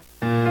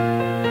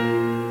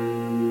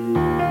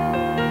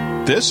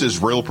This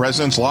is Real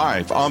Presence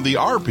Live on the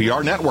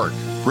RPR Network,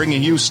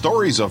 bringing you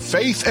stories of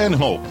faith and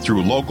hope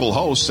through local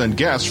hosts and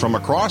guests from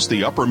across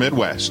the upper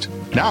Midwest.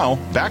 Now,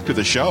 back to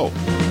the show.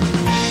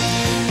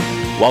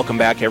 Welcome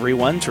back,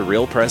 everyone, to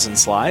Real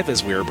Presence Live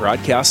as we are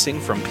broadcasting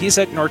from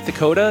Pezek, North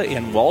Dakota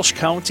in Walsh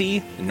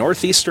County,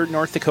 northeastern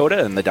North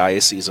Dakota in the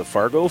Diocese of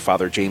Fargo.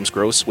 Father James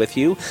Gross with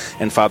you,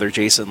 and Father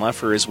Jason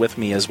Leffer is with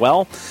me as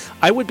well.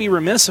 I would be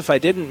remiss if I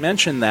didn't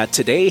mention that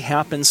today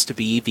happens to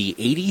be the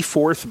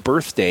 84th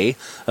birthday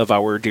of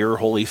our dear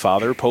Holy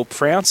Father, Pope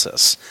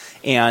Francis.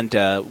 And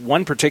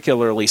one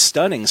particularly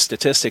stunning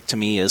statistic to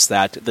me is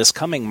that this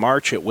coming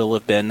March, it will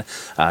have been,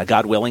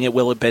 God willing, it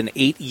will have been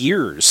 8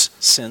 years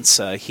since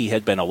he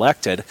had been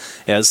elected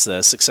as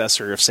the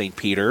successor of St.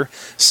 Peter.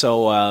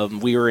 So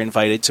we were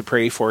invited to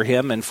pray for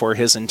him and for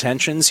his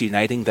intentions,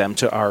 uniting them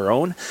to our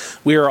own.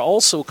 We are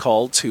also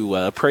called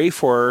to pray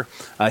for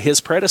his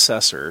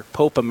predecessor,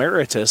 Pope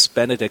Emeritus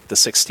Benedict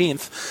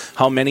XVI.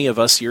 How many of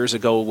us years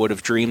ago would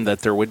have dreamed that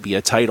there would be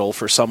a title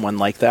for someone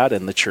like that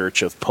in the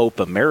Church of Pope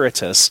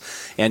Emeritus?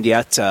 And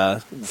yet,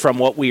 from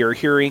what we are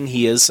hearing,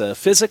 he is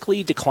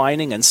physically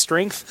declining in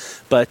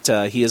strength, but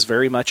he is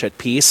very much at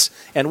peace.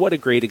 And what a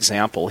great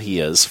example he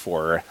is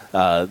for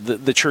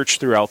the church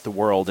throughout the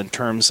world in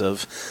terms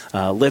of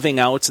living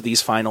out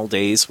these final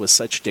days with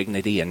such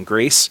dignity and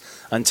grace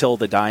until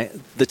the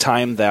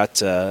time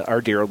that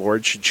our dear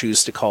Lord should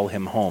choose to call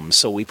him home.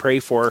 So we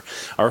pray for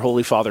our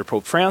Holy Father,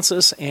 Pope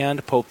Francis,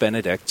 and Pope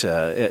Benedict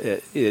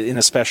in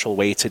a special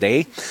way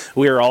today.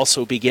 We are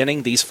also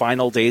beginning these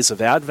final days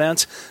of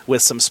Advent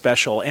with some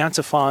special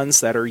antiphons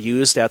that are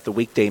used at the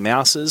weekday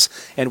masses,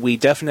 and we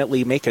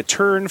definitely make a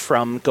turn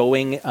from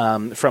going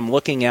from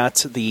looking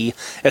at the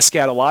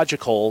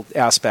eschatological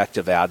aspect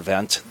of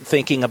Advent,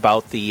 thinking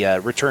about the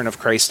return of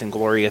Christ in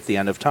glory at the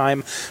end of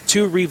time,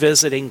 to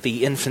revisiting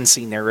the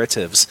infancy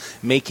narratives,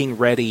 making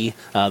ready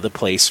the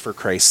place for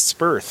Christ's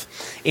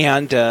birth.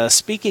 And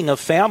speaking of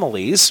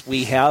families,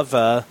 we have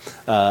a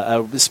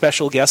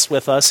special guest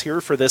with us here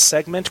for this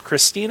segment.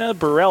 Christina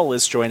Burrell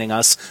is joining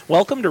us.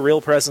 Welcome to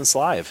Real Presence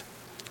Live.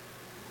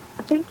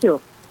 Thank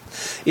you.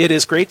 It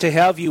is great to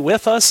have you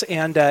with us,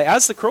 and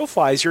as the crow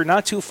flies, you're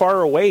not too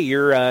far away.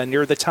 You're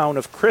near the town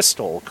of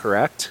Crystal,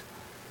 correct?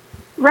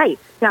 Right.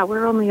 Yeah,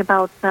 we're only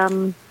about,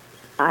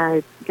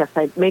 I guess,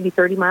 maybe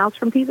 30 miles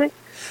from Pezek.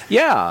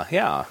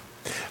 Yeah.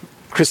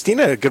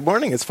 Christina, good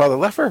morning. It's Father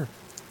Leffer.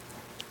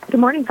 Good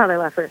morning, Father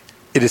Leffer.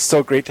 It is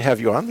so great to have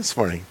you on this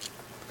morning.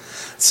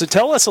 So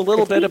tell us a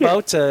little bit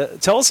about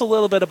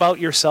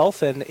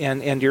yourself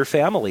and your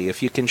family.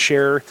 If you can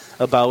share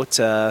about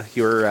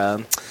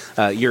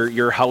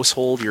your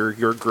household,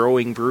 your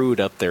growing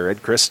brood up there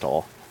at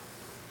Crystal.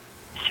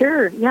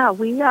 Sure. Yeah,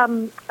 we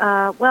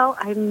well,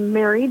 I'm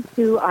married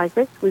to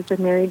Isaac. We've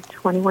been married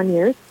 21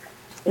 years,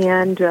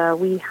 and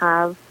we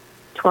have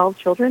 12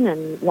 children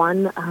and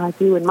one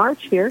due in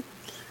March here.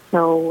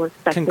 So we're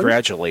expecting.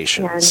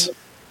 Congratulations! And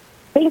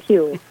thank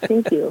you.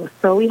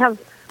 So we have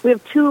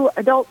 2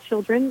 adult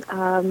children.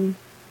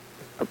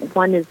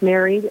 One is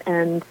married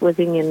and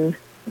living in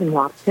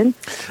Watson.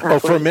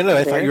 For a minute,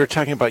 I thought you were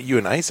talking about you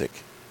and Isaac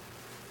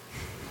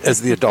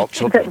as the adult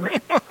children.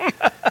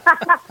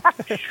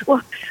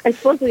 Well, I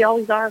suppose we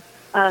always are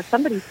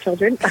somebody's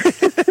children.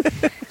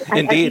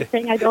 Indeed. I keep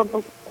saying I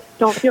don't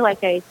feel like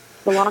I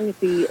belong at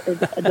the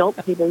adult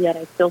table yet.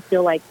 I still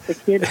feel like the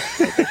kids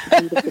should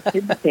be at the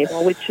kids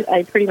table, which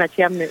I pretty much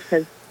am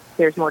because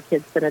there's more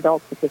kids than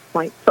adults at this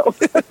point. So.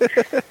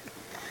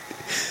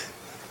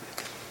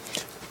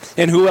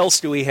 And who else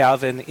do we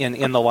have in the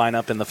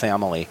lineup in the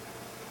family?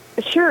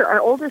 Sure. Our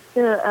oldest,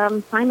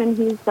 Simon,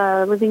 he's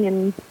living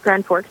in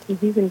Grand Forks, and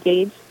he's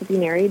engaged to be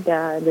married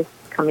this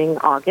coming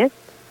August.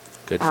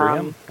 Good for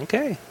him.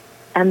 Okay.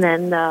 And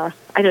then, I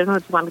don't know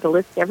if you want me to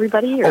list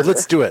everybody? Or?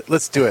 Let's do it.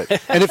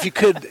 And if you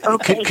could,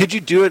 Okay. could you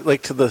do it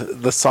like to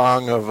the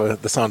song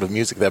of The Sound of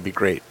Music? That'd be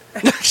great.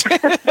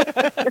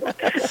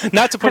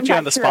 Not to put you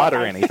on the spot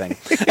or anything.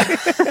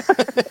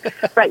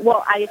 Right.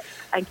 Well, I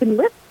can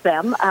list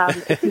them.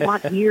 If you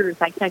want years,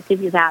 I can't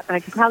give you that, but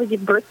I can probably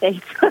give birthdays.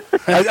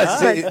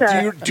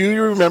 Do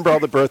you remember all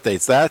the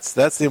birthdays? That's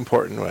the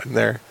important one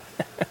there.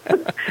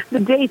 The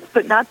dates,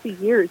 but not the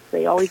years.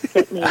 They always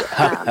get me. I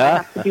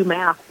have to do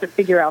math to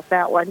figure out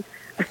that one.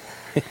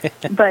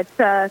 But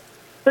so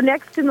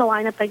next in the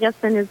lineup, I guess,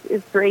 then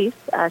is Grace.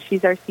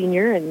 She's our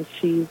senior, and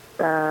she's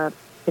going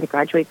to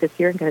graduate this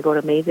year and going to go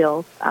to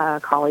Mayville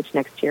College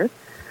next year.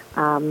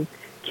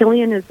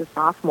 Killian is a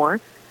sophomore.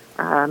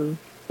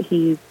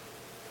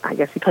 I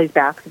guess he plays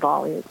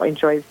basketball. He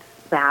enjoys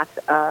that.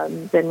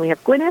 Then we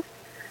have Gwyneth,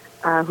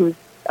 who's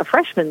a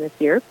freshman this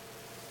year.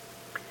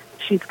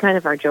 She's kind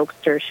of our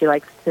jokester. She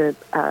likes to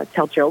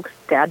tell jokes,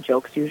 dad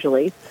jokes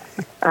usually.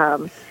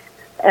 And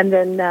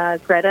then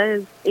Greta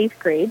is 8th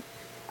grade.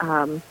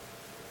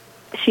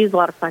 She's a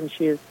lot of fun.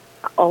 She is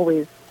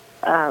always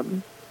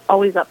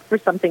up for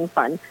something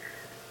fun.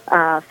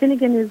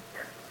 Finnegan is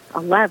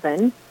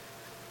 11.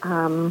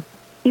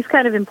 He's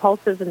kind of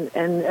impulsive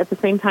and at the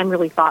same time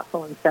really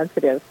thoughtful and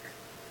sensitive.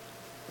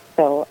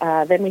 So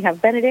then we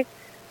have Benedict,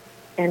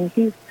 and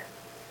he's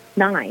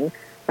nine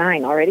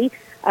already.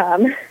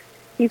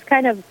 He's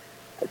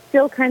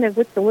still kind of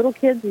with the little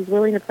kids. He's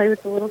willing to play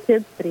with the little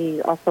kids, but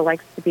he also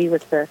likes to be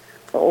with the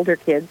older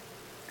kids.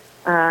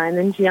 And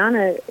then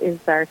Gianna is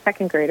our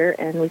second grader,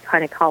 and we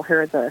kind of call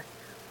her the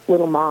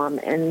little mom,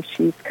 and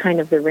she's kind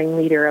of the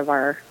ringleader of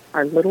our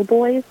little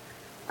boys.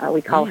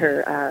 We call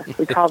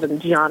them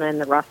Gianna and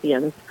the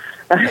Ruffians.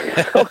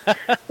 So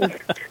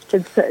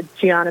it's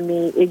Gianna,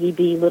 me, Iggy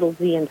B, Little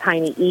Z, and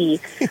Tiny E.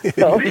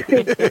 So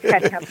they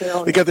kind of have their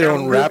own. They got their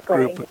own rap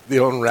group.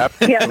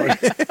 Yeah.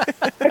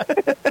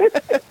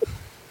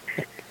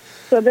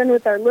 So then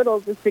with our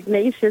littles, it's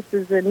Ignatius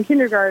is in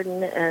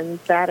kindergarten, and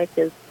Zadok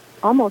is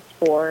almost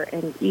 4,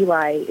 and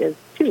Eli is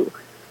 2.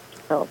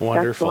 So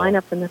wonderful. That's the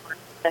lineup, and then we're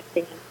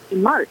expecting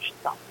in March.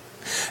 So.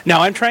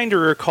 Now, I'm trying to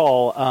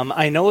recall.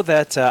 I know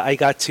that I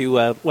got to,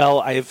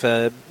 I've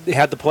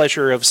had the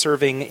pleasure of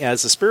serving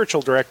as a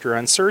spiritual director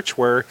on Search,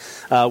 where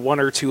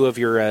one or two of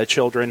your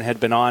children had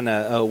been on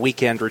a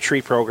weekend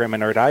retreat program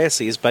in our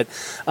diocese. But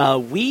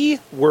we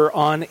were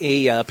on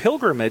a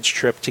pilgrimage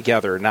trip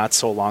together not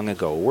so long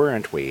ago,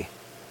 weren't we?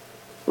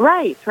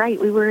 Right.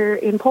 We were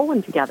in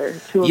Poland together.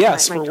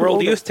 Yes, for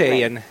World Youth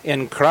Day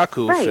in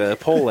Kraków,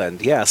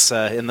 Poland. Yes,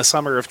 in the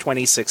summer of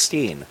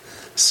 2016.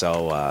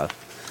 So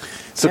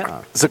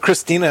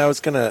Christina, I was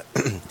gonna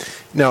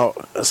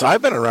so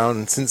I've been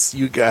around since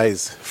you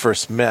guys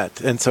first met,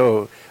 and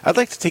so I'd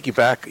like to take you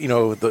back,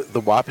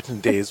 the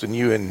Wahpeton days when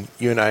you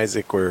and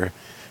Isaac were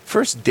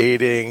first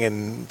dating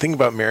and thinking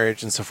about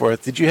marriage and so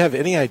forth. Did you have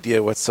any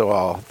idea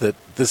whatsoever that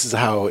this is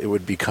how it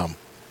would become?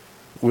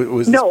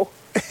 No.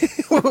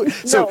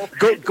 So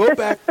go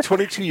back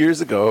 22 years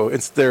ago.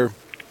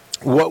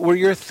 What were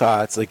your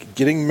thoughts, like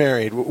getting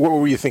married? What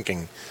were you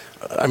thinking?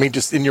 I mean,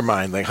 just in your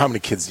mind, like how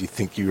many kids do you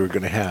think you were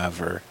going to have?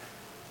 Or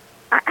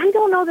I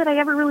don't know that I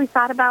ever really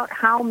thought about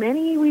how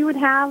many we would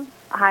have.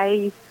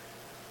 I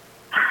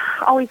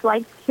always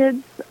liked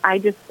kids. I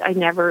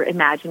never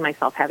imagined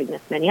myself having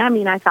this many. I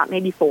mean, I thought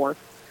maybe 4,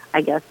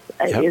 I guess,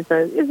 is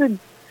a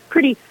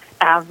pretty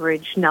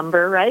average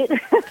number, right?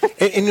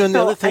 And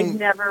the other thing, I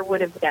never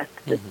would have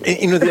guessed this.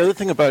 And the other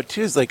thing about it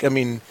too is, like,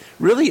 you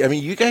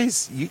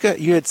guys, you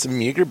had some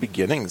meager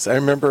beginnings. I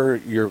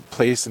remember your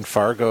place in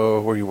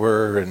Fargo where you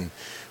were, and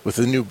with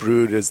the new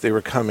brood as they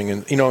were coming,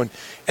 and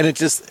it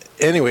just,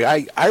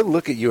 anyway, I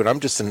look at you and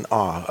I'm just in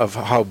awe of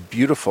how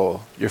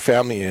beautiful your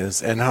family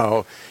is, and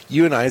how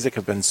you and Isaac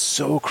have been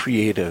so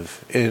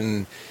creative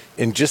in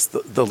just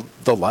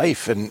the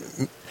life,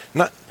 and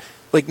not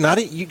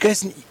you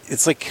guys.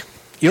 It's like,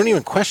 you don't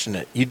even question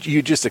it.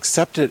 You just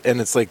accept it,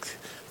 and it's like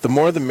the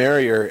more the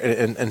merrier,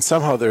 and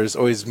somehow there's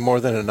always more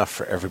than enough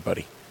for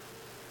everybody.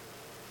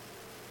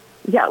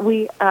 Yeah,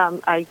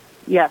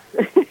 yes,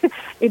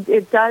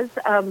 it does.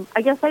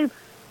 I guess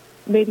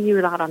maybe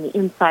you're not on the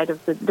inside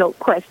of the don't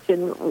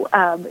question.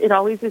 It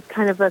always is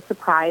kind of a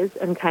surprise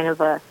and kind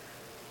of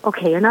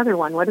okay, another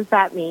one. What does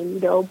that mean?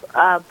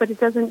 But it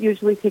doesn't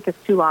usually take us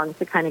too long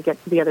to kind of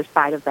get to the other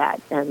side of that.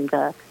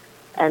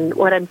 And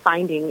what I'm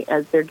finding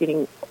as they're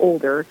getting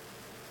older,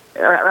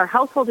 our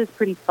household is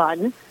pretty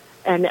fun,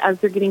 and as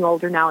they're getting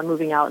older now and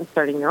moving out and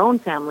starting their own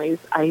families,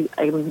 I'm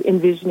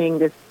envisioning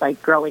this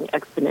like growing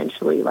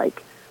exponentially.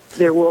 Like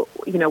there will,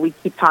 we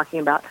keep talking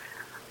about,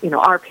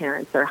 our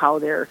parents or how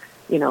they're,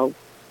 on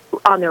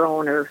their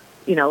own, or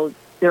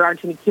there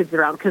aren't any kids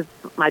around because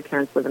my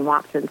parents live in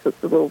Wahpeton, so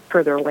it's a little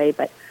further away.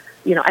 But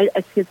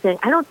I keep saying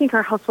I don't think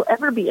our house will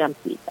ever be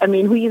empty. I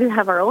mean, we either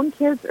have our own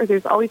kids, or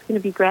there's always going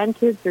to be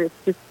grandkids, or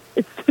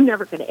it's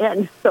never going to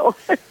end. So.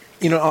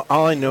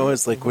 All I know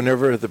is, like,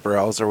 whenever the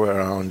Burrells are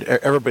around,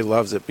 everybody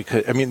loves it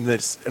because,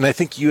 and I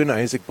think you and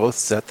Isaac both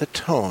set the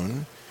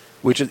tone,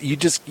 which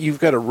is you've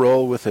got a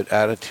roll with it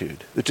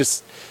attitude. It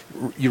just,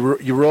 you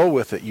roll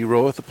with it. You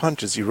roll with the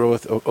punches. You roll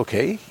with,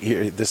 okay,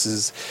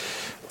 here's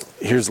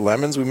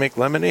lemons, we make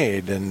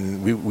lemonade,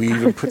 and we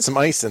even put some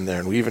ice in there,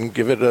 and we even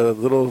give it a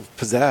little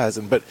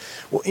pizzazz. But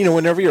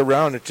whenever you're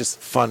around, it just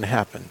fun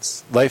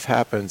happens. Life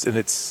happens, and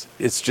it's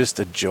just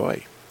a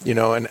joy.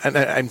 And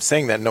I'm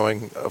saying that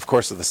knowing, of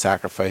course, of the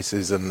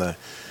sacrifices and the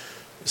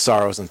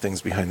sorrows and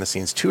things behind the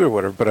scenes too, or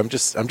whatever. But I'm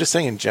just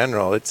saying in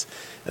general,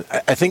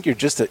 I think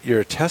you're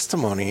a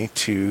testimony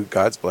to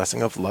God's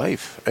blessing of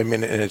life. I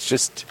mean, and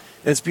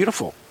it's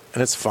beautiful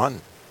and it's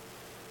fun.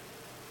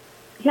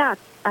 Yeah,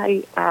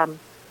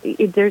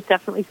 there's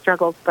definitely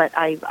struggles, but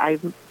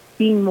I'm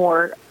seeing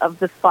more of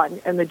the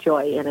fun and the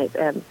joy in it.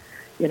 And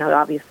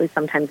obviously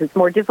sometimes it's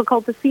more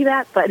difficult to see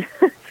that, but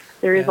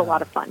there is a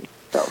lot of fun.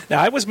 So.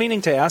 Now, I was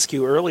meaning to ask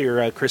you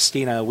earlier,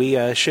 Christina,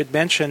 we should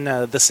mention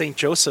the St.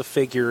 Joseph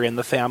figure in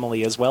the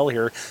family as well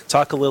here.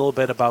 Talk a little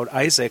bit about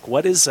Isaac.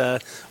 What is the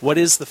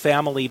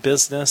family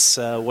business?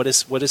 What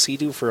does he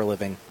do for a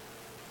living?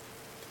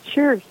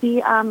 Sure.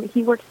 He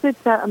works at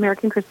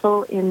American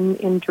Crystal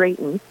in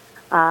Drayton.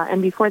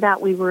 And before that,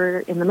 we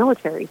were in the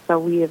military. So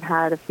we have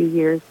had a few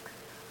years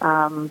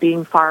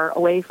being far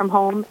away from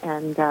home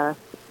and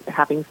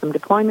having some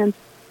deployments.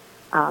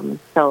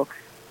 So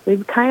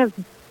we've kind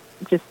of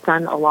just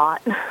done a lot.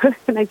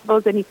 And I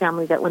suppose any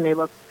family that when they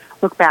look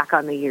back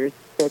on the years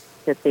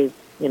that they've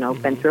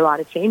been through a lot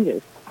of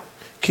changes.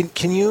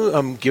 Can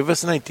you give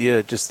us an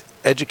idea, just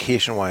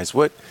education-wise,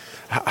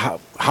 how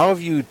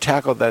have you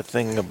tackled that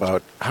thing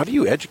about how do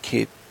you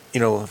educate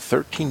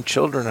 13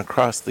 children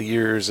across the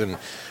years, and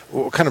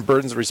what kind of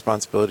burdens and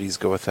responsibilities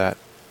go with that?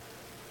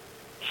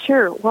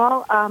 Sure.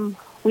 Well,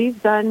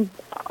 we've done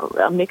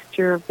a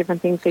mixture of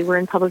different things. They were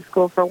in public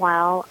school for a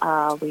while.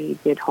 We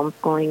did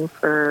homeschooling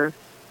for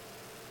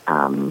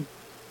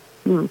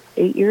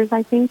 8 years,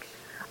 I think.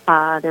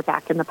 They're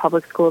back in the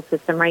public school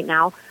system right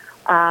now.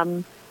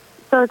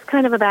 So it's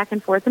kind of a back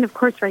and forth. And, of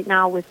course, right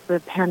now with the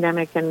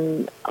pandemic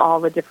and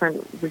all the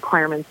different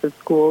requirements of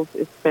schools,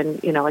 it's been,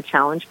 a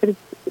challenge. But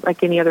it's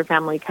like any other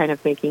family, kind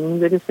of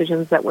making the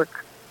decisions that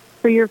work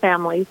for your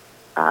family,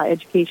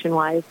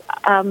 education-wise.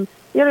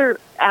 The other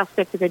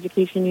aspect of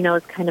education,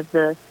 is kind of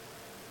the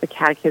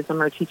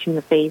catechism or teaching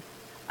the faith,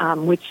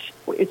 which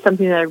is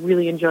something that I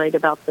really enjoyed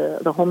about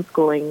the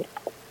homeschooling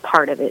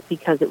part of it,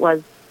 because it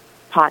was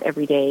taught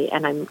every day.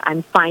 And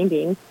I'm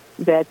finding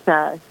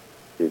that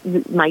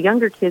my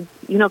younger kids,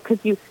 because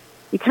you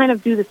kind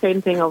of do the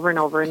same thing over and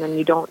over, and then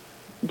you don't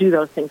do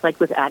those things. Like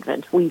with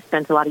Advent, we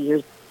spent a lot of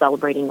years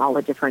celebrating all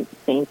the different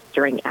saints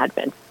during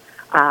Advent.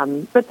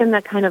 But then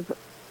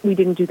we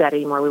didn't do that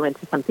anymore. We went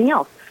to something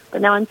else.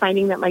 But now I'm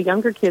finding that my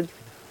younger kids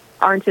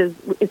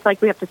it's like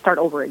we have to start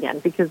over again,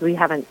 because they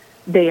haven't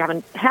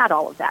had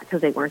all of that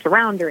because they weren't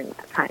around during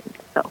that time.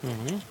 So.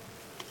 Mm-hmm.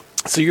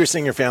 So you're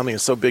saying your family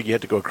is so big you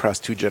had to go across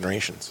 2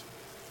 generations?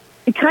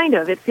 Kind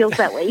of. It feels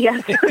that way,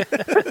 yes.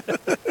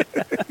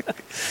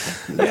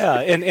 Yeah,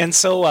 and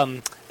so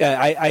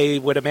I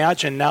would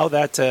imagine now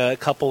that a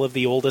couple of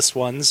the oldest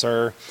ones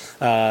are,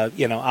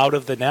 out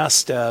of the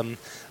nest,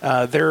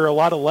 there are a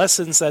lot of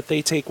lessons that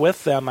they take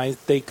with them. I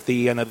think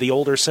the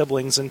older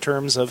siblings, in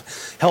terms of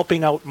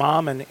helping out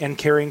mom and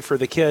caring for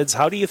the kids.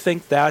 How do you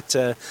think that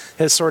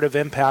has sort of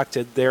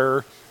impacted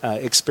their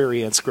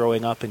experience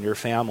growing up in your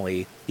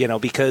family?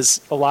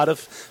 Because a lot of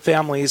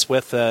families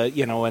with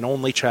an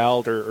only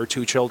child or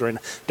 2 children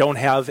don't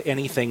have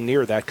anything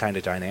near that kind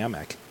of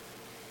dynamic.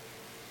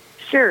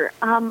 Sure.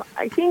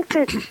 I think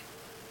that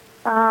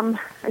I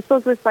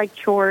suppose with like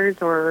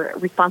chores or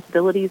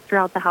responsibilities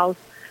throughout the house,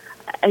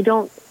 I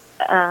don't.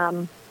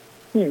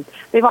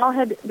 They've all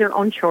had their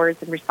own chores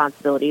and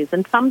responsibilities,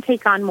 and some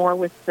take on more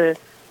with the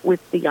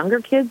younger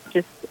kids,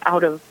 just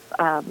out of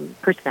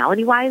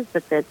personality-wise,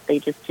 but that they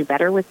just do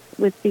better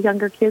with the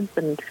younger kids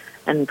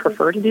and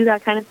prefer to do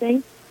that kind of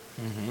thing.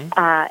 Mm-hmm.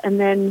 And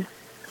then,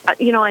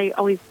 I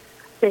always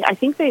say I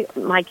think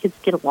my kids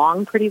get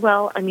along pretty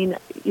well. I mean,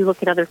 you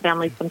look at other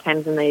families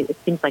sometimes, and it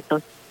seems like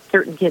those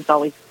certain kids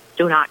always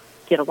do not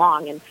get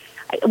along, and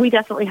we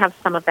definitely have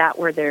some of that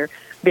where they're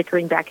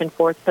bickering back and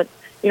forth, but.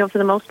 For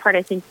the most part,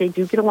 I think they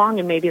do get along,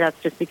 and maybe that's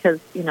just because,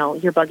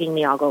 you're bugging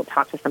me, I'll go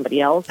talk to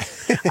somebody else.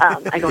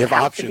 I don't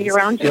have to be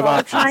around you all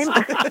the time.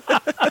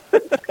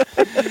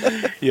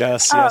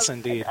 Yes,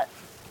 indeed.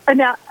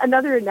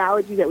 Another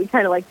analogy that we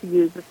kind of like to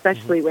use,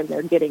 especially when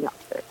they're getting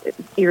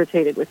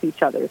irritated with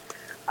each other,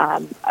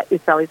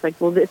 it's always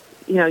like, well, this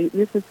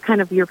is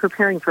kind of, you're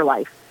preparing for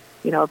life.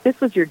 If this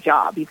was your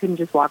job, you couldn't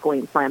just walk away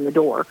and slam the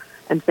door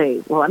and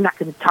say, well, I'm not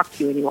going to talk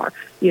to you anymore.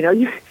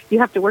 You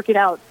have to work it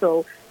out,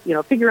 so...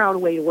 figure out a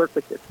way to work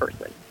with this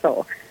person.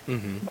 So,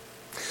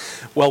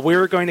 Well,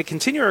 we're going to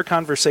continue our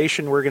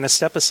conversation. We're going to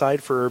step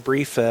aside for a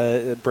brief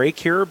break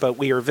here, but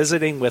we are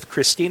visiting with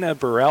Christina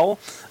Burrell,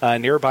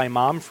 nearby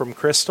mom from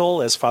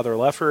Crystal, as Father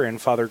Leffer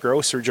and Father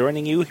Gross are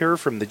joining you here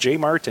from the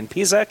J-Mart in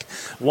Pizek.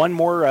 One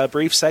more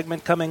brief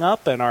segment coming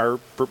up in our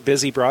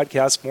busy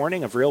broadcast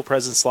morning of Real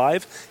Presence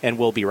Live, and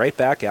we'll be right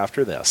back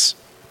after this.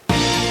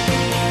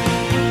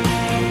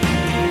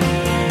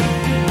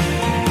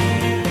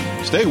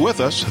 Stay with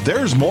us.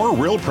 There's more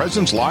Real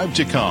Presence Live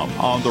to come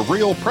on the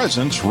Real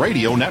Presence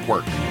Radio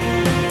Network.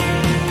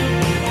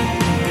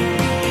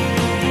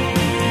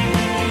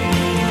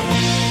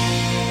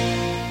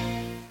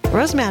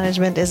 Rose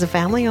Management is a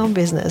family-owned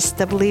business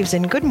that believes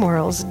in good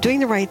morals, doing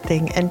the right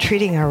thing, and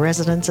treating our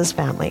residents as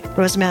family.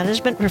 Rose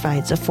Management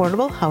provides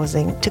affordable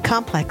housing to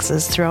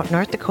complexes throughout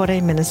North Dakota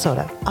and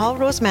Minnesota. All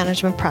Rose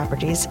Management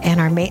properties and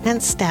our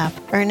maintenance staff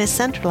are in a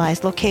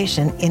centralized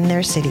location in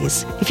their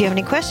cities. If you have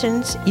any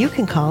questions, you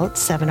can call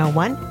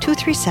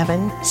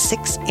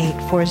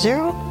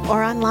 701-237-6840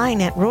 or online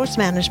at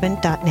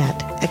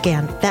rosemanagement.net.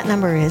 Again, that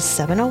number is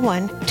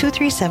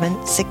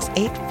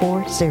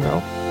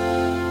 701-237-6840.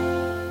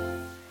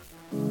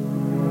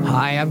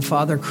 Hi, I'm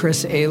Father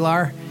Chris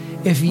Alar.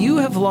 If you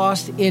have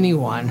lost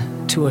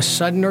anyone to a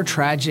sudden or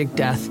tragic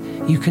death,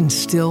 you can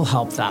still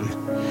help them.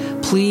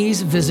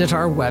 Please visit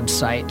our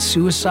website,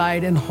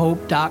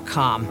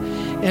 suicideandhope.com,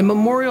 and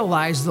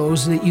memorialize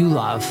those that you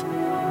love.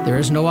 There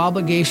is no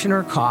obligation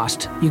or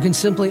cost. You can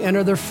simply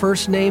enter their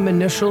first name,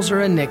 initials,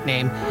 or a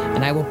nickname,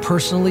 and I will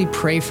personally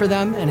pray for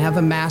them and have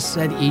a mass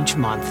said each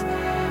month.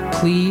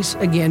 Please,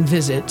 again,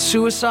 visit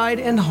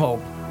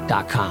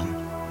suicideandhope.com.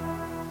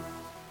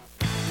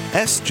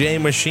 S.J.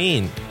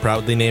 Machine,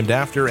 proudly named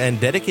after and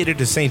dedicated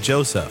to St.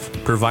 Joseph,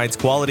 provides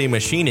quality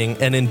machining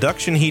and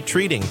induction heat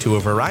treating to a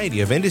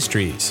variety of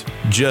industries.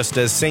 Just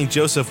as St.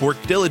 Joseph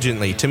worked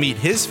diligently to meet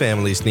his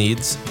family's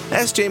needs,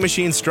 S.J.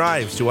 Machine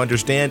strives to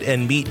understand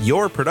and meet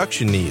your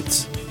production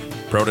needs.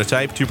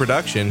 Prototype to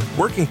production,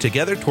 working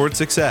together toward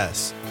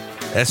success.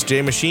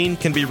 S.J. Machine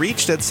can be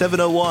reached at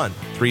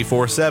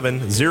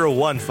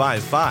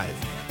 701-347-0155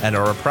 and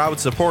are a proud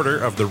supporter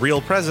of the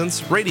Real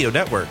Presence Radio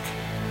Network.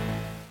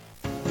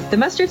 The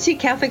Mustard Seed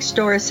Catholic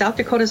Store is South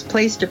Dakota's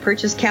place to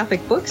purchase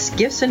Catholic books,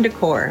 gifts, and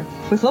decor.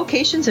 With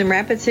locations in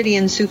Rapid City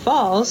and Sioux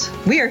Falls,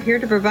 we are here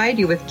to provide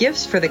you with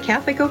gifts for the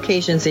Catholic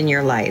occasions in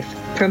your life.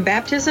 From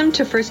baptism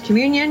to First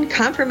Communion,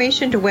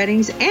 confirmation to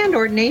weddings, and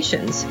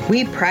ordinations,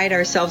 we pride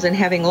ourselves in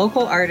having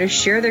local artists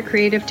share their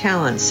creative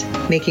talents,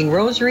 making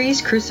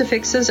rosaries,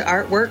 crucifixes,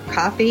 artwork,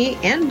 coffee,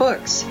 and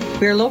books.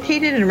 We are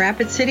located in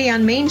Rapid City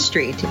on Main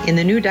Street, in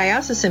the new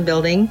Diocesan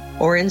Building,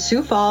 or in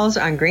Sioux Falls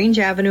on Grange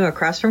Avenue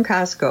across from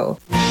Costco.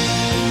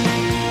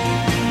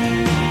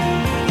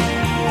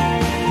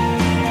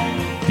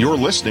 You're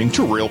listening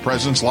to Real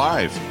Presence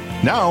Live.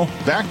 Now,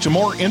 back to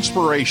more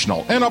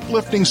inspirational and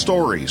uplifting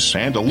stories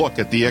and a look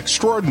at the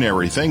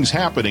extraordinary things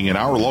happening in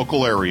our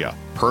local area.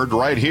 Heard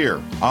right here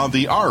on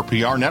the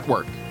RPR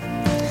Network.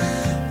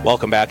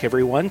 Welcome back,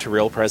 everyone, to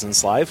Real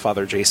Presence Live.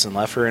 Father Jason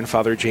Leffer and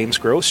Father James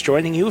Gross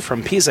joining you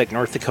from Pisac,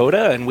 North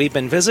Dakota. And we've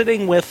been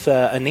visiting with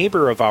a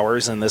neighbor of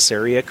ours in this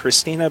area,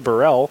 Christina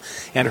Burrell,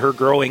 and her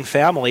growing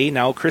family.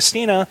 Now,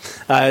 Christina,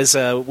 as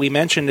we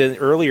mentioned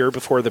earlier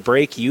before the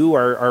break, you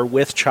are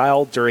with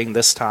child during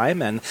this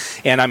time, and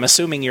I'm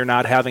assuming you're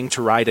not having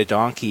to ride a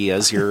donkey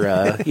as you're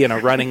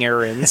running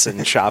errands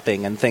and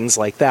shopping and things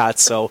like that.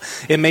 So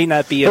it may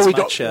not be as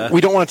much.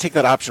 We don't want to take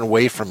that option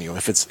away from you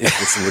if it's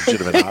a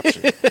legitimate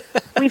option.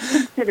 We've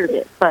considered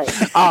it, but...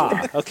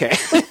 okay.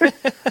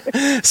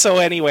 So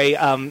anyway,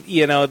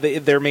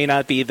 there may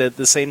not be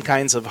the same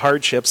kinds of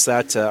hardships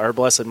that our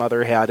Blessed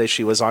Mother had as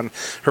she was on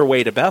her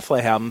way to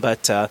Bethlehem,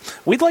 but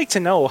we'd like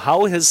to know,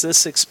 how has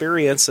this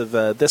experience of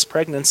this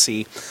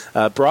pregnancy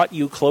brought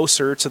you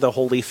closer to the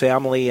Holy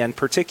Family, and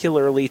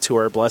particularly to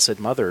our Blessed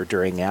Mother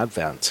during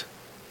Advent?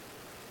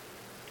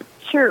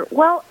 Sure.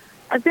 Well,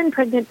 I've been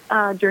pregnant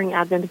during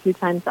Advent a few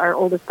times. Our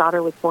oldest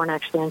daughter was born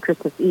actually on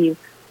Christmas Eve.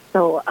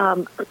 So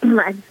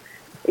I've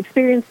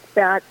experienced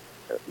that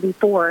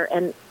before,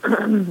 and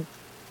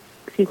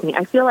excuse me,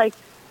 I feel like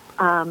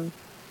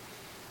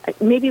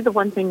maybe the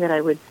one thing that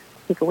I would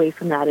take away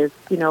from that is,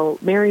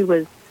 Mary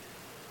was,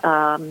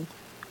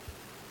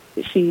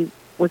 she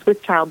was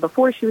with child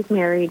before she was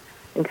married,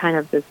 and kind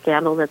of the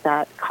scandal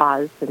that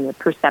caused and the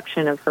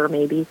perception of her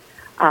maybe.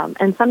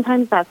 And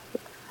sometimes I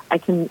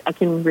can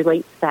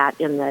relate to that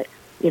in that,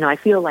 I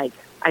feel like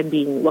I'm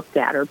being looked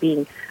at or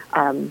being,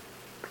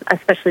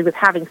 especially with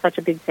having such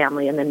a big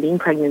family and then being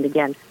pregnant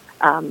again,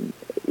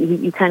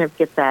 you kind of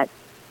get that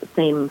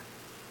same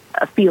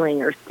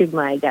feeling or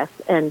stigma, I guess.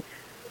 And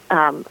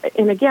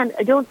again,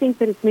 I don't think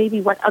that it's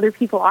maybe what other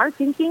people are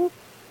thinking,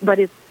 but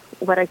it's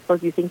what I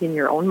suppose you think in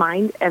your own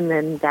mind, and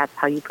then that's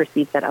how you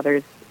perceive that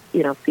others,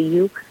 see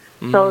you.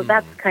 So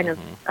that's kind of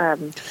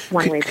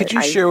one way. Could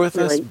you share with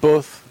us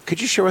both?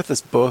 Could you share with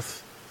us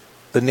both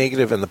the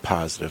negative and the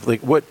positive? Like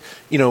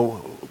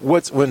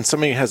what's when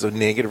somebody has a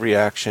negative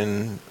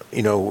reaction?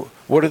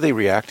 What are they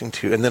reacting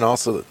to? And then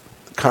also,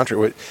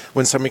 contrary,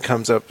 when somebody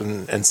comes up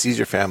and sees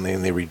your family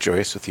and they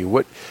rejoice with you,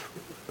 what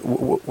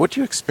do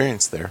you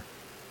experience there?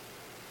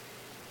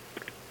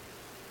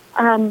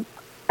 I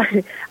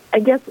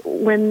guess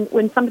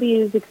when somebody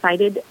is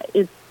excited,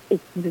 it's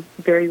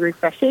very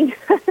refreshing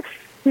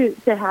to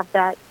have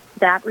that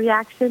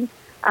reaction,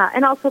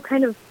 and also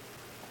kind of,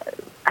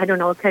 I don't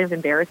know, kind of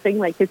embarrassing,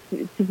 like it's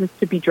just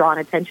to be drawn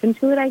attention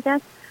to it, I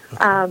guess.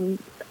 Okay.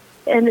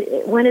 And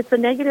when it's a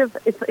negative,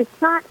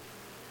 it's not,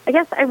 I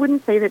guess I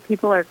wouldn't say that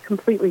people are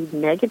completely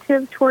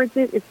negative towards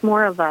it. It's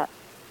more of a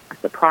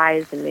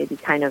surprise and maybe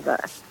kind of a,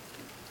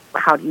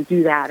 how do you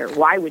do that, or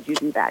why would you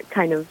do that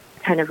kind of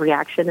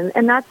reaction.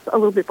 And that's a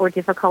little bit more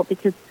difficult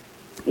because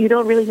you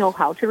don't really know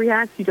how to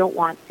react. You don't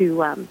want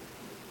to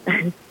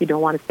you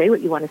don't want to say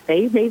what you want to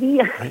say, maybe,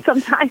 right.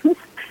 Sometimes.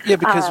 Yeah,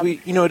 because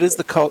it is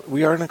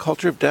we are in a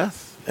culture of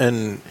death,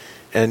 and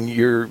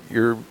your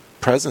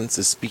presence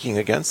is speaking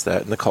against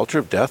that, and the culture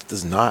of death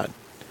does not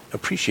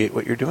appreciate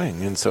what you're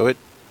doing, and so it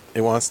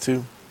wants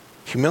to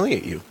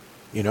humiliate you,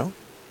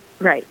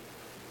 Right.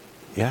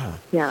 Yeah.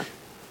 Yeah.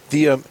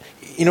 The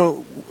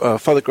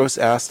Father Gross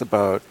asked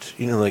about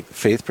like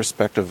faith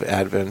perspective of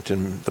Advent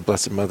and the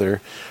Blessed Mother.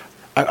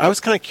 I was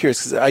kind of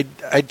curious because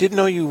I did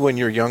know you when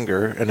you're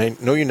younger, and I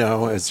know you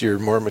now as you're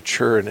more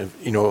mature, and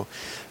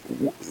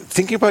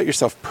thinking about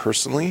yourself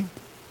personally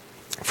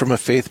from a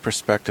faith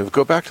perspective.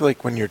 Go back to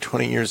like when you're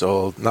 20 years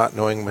old, not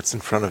knowing what's in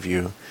front of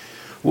you.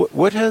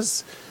 What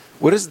is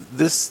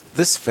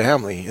this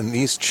family and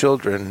these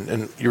children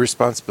and your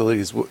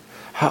responsibilities?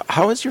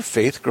 How has your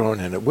faith grown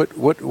in it?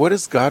 What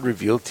has God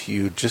revealed to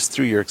you just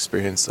through your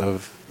experience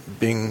of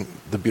being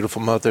the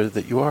beautiful mother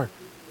that you are?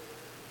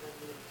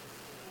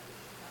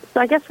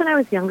 So I guess when I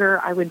was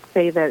younger, I would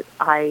say that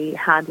I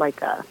had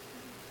like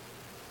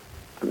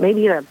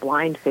maybe a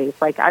blind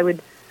faith. Like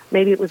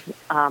maybe it was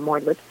more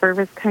lip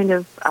service kind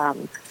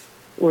of.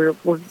 We're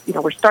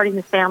starting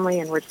this family,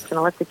 and we're just going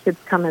to let the kids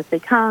come as they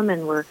come,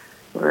 and we're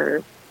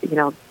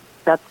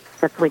that's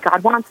the way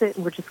God wants it,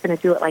 and we're just going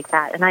to do it like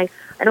that. And I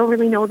don't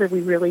really know that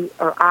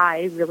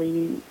I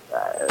really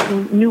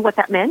knew what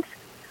that meant.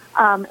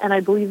 And I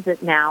believe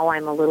that now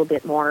I'm a little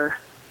bit more,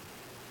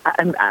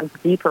 I'm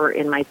deeper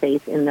in my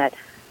faith, in that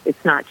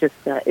it's not just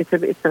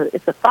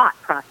it's a thought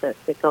process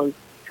that goes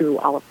through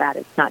all of that.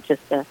 It's not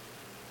just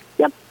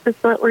yep, this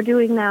is what we're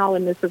doing now,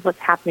 and this is what's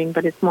happening,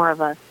 but it's more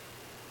of a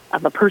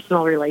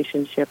personal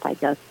relationship, I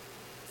guess.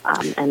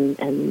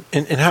 And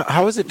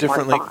how is it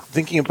different? Like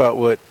thinking about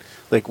what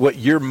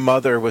your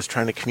mother was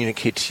trying to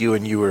communicate to you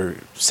when you were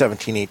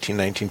 17, 18,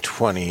 19,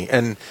 20,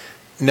 and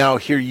now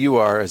here you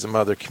are as a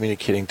mother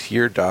communicating to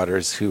your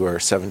daughters who are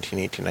 17,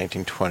 18,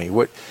 19, 20.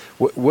 What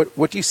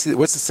do you see?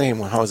 What's the same?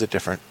 How is it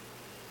different?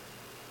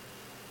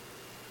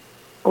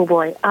 Oh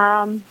boy.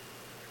 I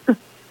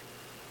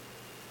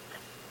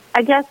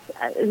guess,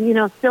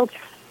 still,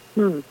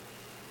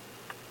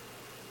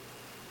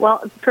 well,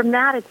 from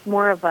that, it's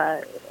more of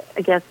a,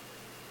 I guess,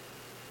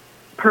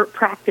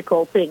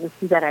 practical things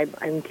that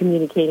I'm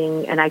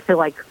communicating, and I feel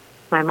like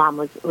my mom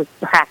was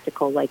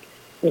practical, like,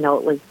 it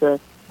was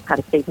how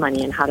to save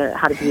money and how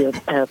to be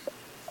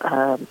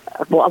a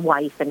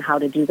wife and how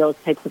to do those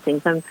types of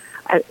things. And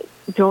I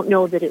don't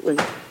know that it was,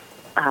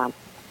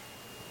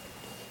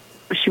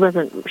 she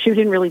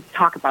didn't really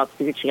talk about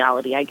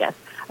spirituality, I guess.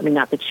 I mean,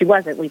 not that she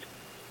wasn't,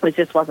 it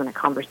just wasn't a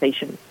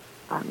conversation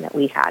that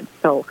we had.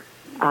 So,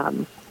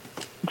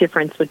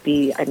 difference would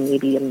be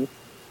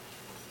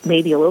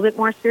maybe a little bit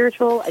more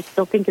spiritual. I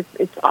still think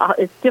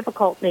it's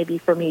difficult maybe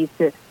for me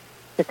to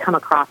come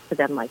across to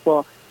them like,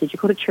 well, did you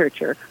go to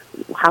church, or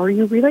how are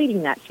you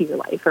relating that to your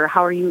life, or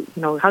how are you,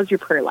 how's your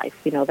prayer life?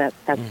 That's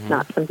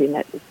not something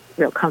that is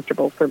real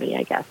comfortable for me,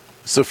 I guess.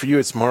 So for you,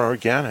 it's more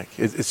organic.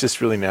 It's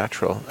just really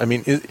natural. I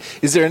mean,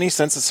 is there any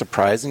sense of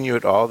surprise in you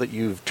at all that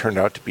you've turned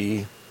out to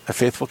be a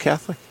faithful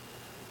Catholic?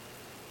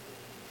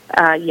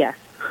 Yes.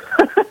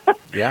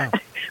 Yeah.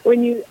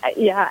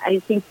 I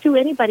think to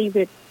anybody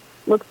that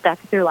looks back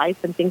at their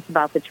life and thinks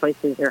about the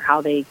choices or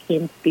how they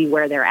came to be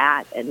where they're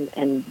at,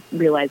 and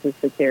realizes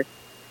that they're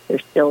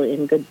still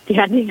in good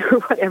standing or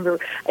whatever.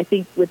 I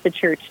think with the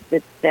church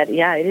that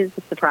it is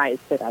a surprise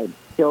that I'm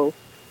still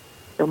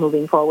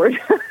moving forward.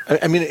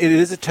 I mean, it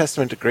is a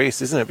testament to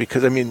grace, isn't it?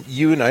 Because, I mean,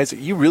 you and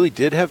Isaac, you really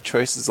did have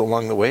choices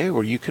along the way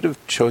where you could have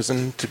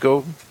chosen to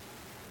go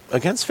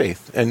against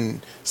faith.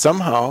 And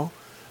somehow,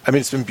 I mean,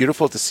 it's been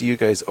beautiful to see you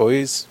guys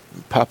always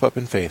pop up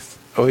in faith.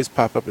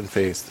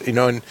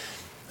 And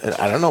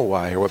I don't know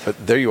why or what,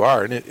 but there you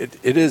are. And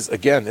it is,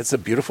 again, it's a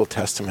beautiful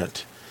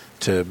testament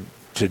to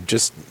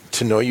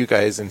know you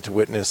guys and to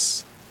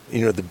witness,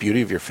 the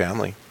beauty of your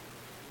family.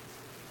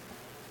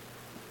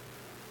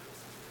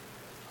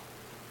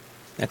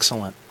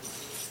 Excellent.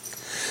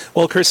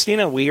 Well,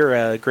 Christina, we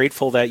are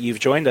grateful that you've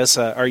joined us.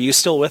 Are you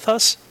still with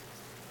us?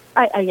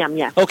 I am,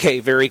 yeah.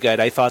 Okay, very good.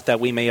 I thought that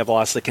we may have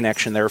lost the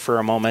connection there for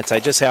a moment. I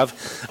just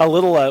have a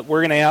little,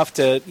 we're going to have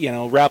to,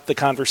 wrap the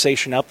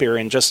conversation up here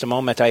in just a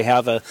moment. I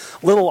have a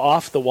little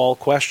off-the-wall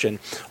question.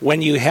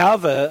 When you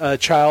have a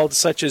child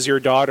such as your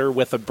daughter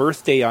with a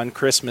birthday on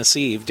Christmas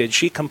Eve, did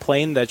she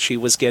complain that she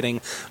was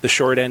getting the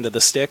short end of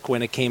the stick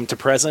when it came to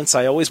presents?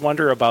 I always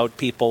wonder about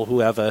people who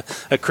have a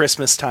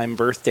Christmas time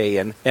birthday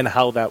and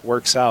how that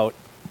works out.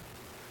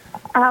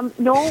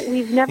 No,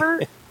 we've never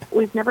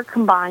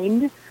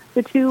combined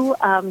the two.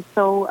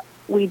 So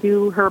we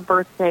do her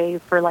birthday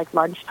for like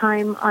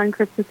lunchtime on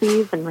Christmas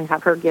Eve, and we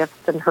have her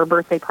gifts and her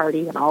birthday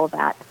party and all of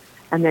that.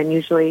 And then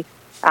usually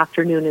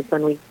afternoon is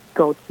when we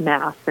go to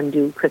Mass and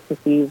do Christmas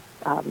Eve,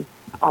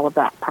 all of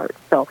that part.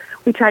 So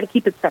we try to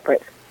keep it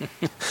separate.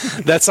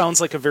 That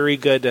sounds like a very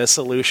good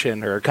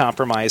solution or a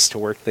compromise to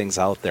work things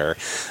out there.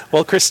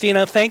 Well,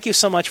 Christina, thank you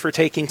so much for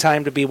taking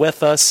time to be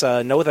with us.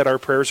 Know that our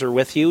prayers are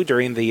with you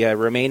during the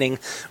remaining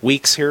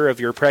weeks here of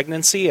your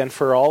pregnancy and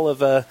for all of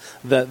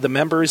the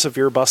members of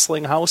your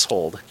bustling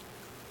household.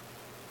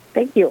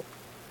 Thank you.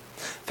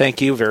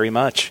 Thank you very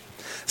much.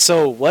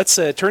 So let's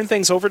turn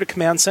things over to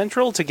Command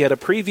Central to get a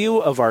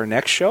preview of our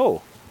next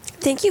show.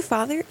 Thank you,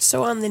 Father.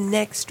 So on the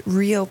next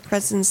Real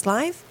Presence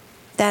Live,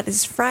 that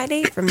is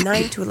Friday from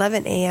 9 to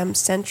 11 a.m.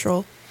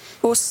 Central.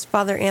 Hosts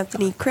Father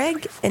Anthony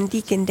Craig and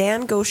Deacon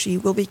Dan Goshi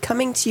will be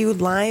coming to you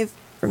live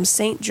from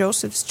St.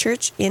 Joseph's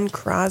Church in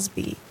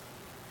Crosby.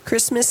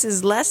 Christmas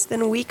is less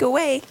than a week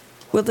away.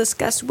 We'll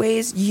discuss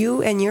ways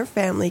you and your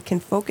family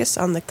can focus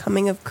on the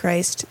coming of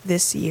Christ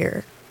this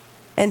year.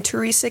 And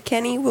Teresa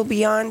Kenny will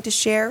be on to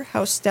share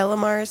how Stella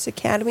Maris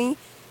Academy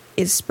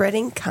is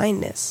spreading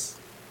kindness.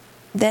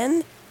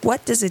 Then,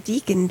 what does a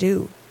deacon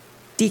do?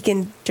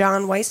 Deacon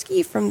John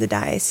Weisky from the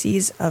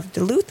Diocese of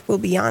Duluth will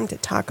be on to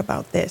talk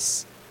about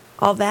this.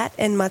 All that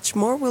and much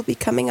more will be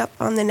coming up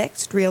on the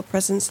next Real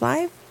Presence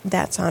Live.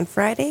 That's on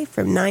Friday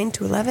from 9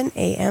 to 11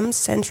 a.m.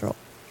 Central.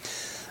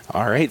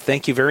 All right,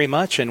 thank you very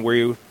much, and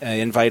we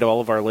invite all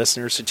of our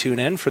listeners to tune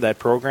in for that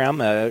program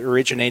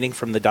originating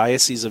from the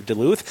Diocese of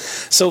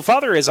Duluth. So,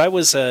 Father, as I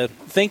was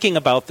thinking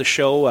about the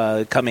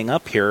show coming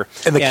up here...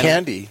 And the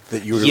candy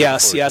that you were...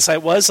 Yes, I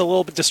was a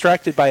little bit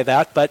distracted by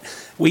that, but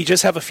we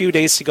just have a few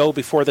days to go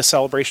before the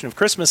celebration of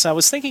Christmas. I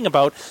was thinking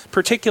about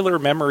particular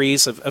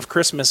memories of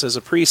Christmas as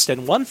a priest,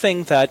 and one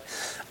thing that...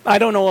 I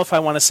don't know if I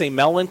want to say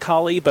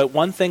melancholy, but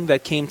one thing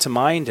that came to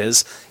mind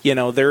is,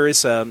 there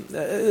was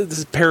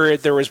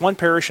one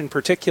parish in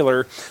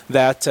particular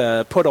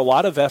that put a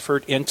lot of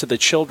effort into the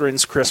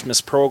children's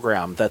Christmas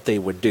program that they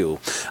would do.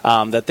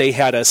 That they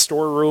had a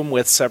storeroom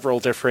with several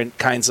different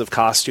kinds of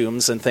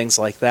costumes and things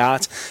like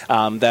that.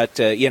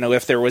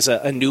 If there was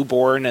a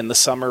newborn in the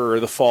summer or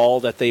the fall,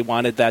 that they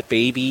wanted that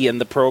baby in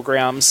the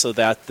program so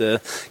that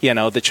the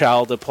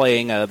child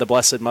playing the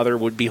Blessed Mother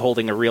would be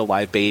holding a real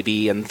live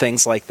baby and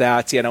things like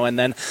that. And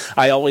then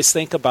I always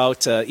think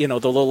about, the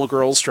little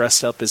girls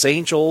dressed up as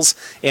angels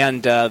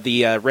and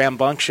the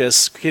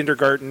rambunctious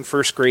kindergarten,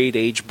 first grade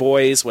age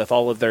boys with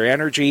all of their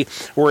energy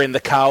were in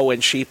the cow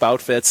and sheep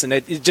outfits. And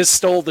it just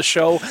stole the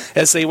show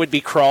as they would be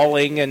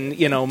crawling and,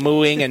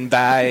 mooing and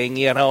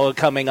baaing,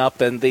 coming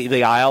up in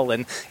the aisle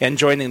and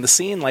joining the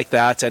scene like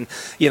that. And,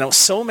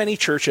 so many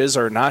churches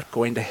are not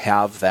going to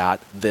have that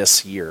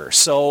this year.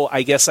 So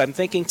I guess I'm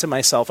thinking to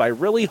myself, I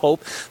really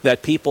hope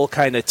that people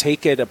kind of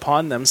take it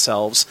upon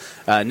themselves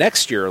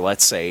next year,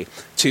 let's say,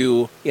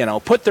 to,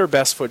 put their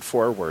best foot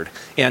forward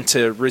and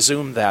to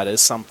resume that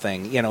as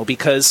something,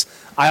 because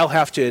I'll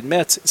have to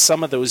admit,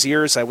 some of those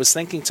years I was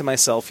thinking to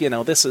myself,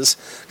 this is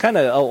kind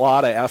of a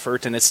lot of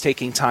effort and it's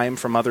taking time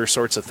from other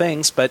sorts of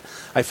things, but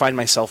I find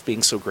myself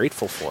being so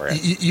grateful for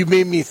it. You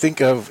made me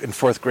think of, in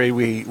fourth grade,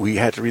 we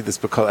had to read this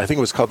book called, I think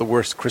it was called The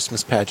Worst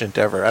Christmas Pageant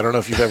Ever. I don't know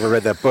if you've ever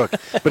read that book,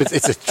 but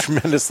it's a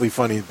tremendously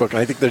funny book, and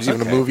I think there's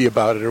even a movie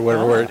about it or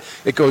whatever, where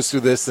it goes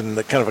through this and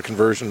the kind of a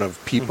conversion of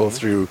people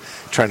through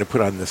trying to put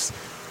on this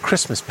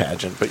Christmas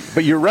pageant.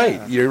 But you're right.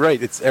 Yeah. You're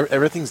right. It's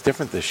everything's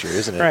different this year,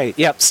 isn't it? Right.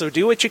 Yep. So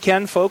do what you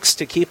can, folks,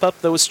 to keep up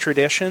those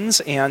traditions,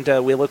 and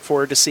we look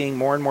forward to seeing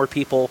more and more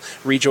people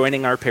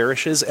rejoining our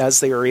parishes as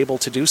they are able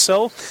to do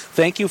so.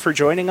 Thank you for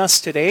joining us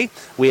today.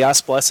 We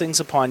ask blessings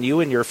upon you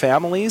and your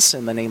families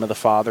in the name of the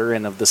Father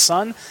and of the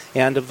Son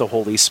and of the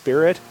Holy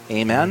Spirit.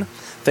 Amen.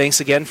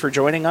 Thanks again for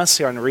joining us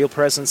here on Real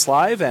Presence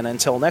Live, and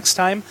until next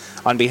time,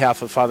 on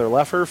behalf of Father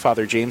Leffer,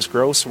 Father James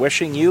Gross,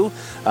 wishing you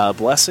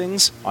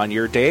blessings on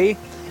your day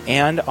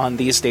and on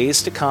these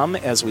days to come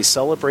as we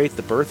celebrate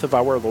the birth of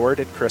our Lord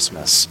at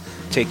Christmas.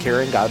 Take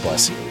care and God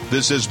bless you.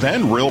 This has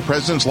been Real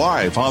Presence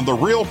Live on the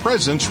Real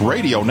Presence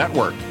Radio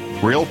Network.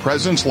 Real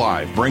Presence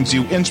Live brings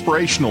you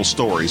inspirational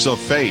stories of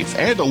faith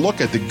and a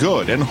look at the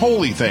good and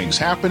holy things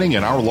happening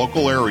in our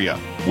local area.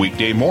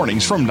 Weekday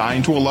mornings from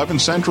 9 to 11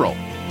 Central.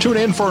 Tune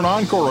in for an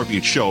encore of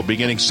each show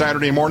beginning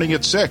Saturday morning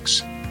at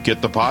 6.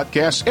 Get the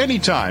podcast any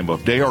time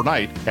of day or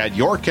night at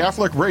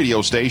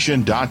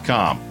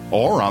yourcatholicradiostation.com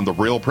or on the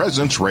Real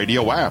Presence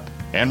Radio app.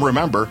 And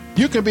remember,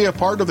 you can be a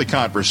part of the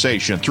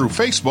conversation through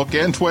Facebook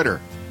and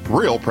Twitter.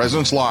 Real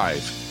Presence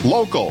Live.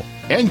 Local,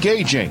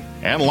 engaging,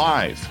 and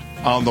live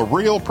on the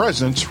Real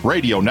Presence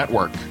Radio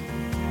Network.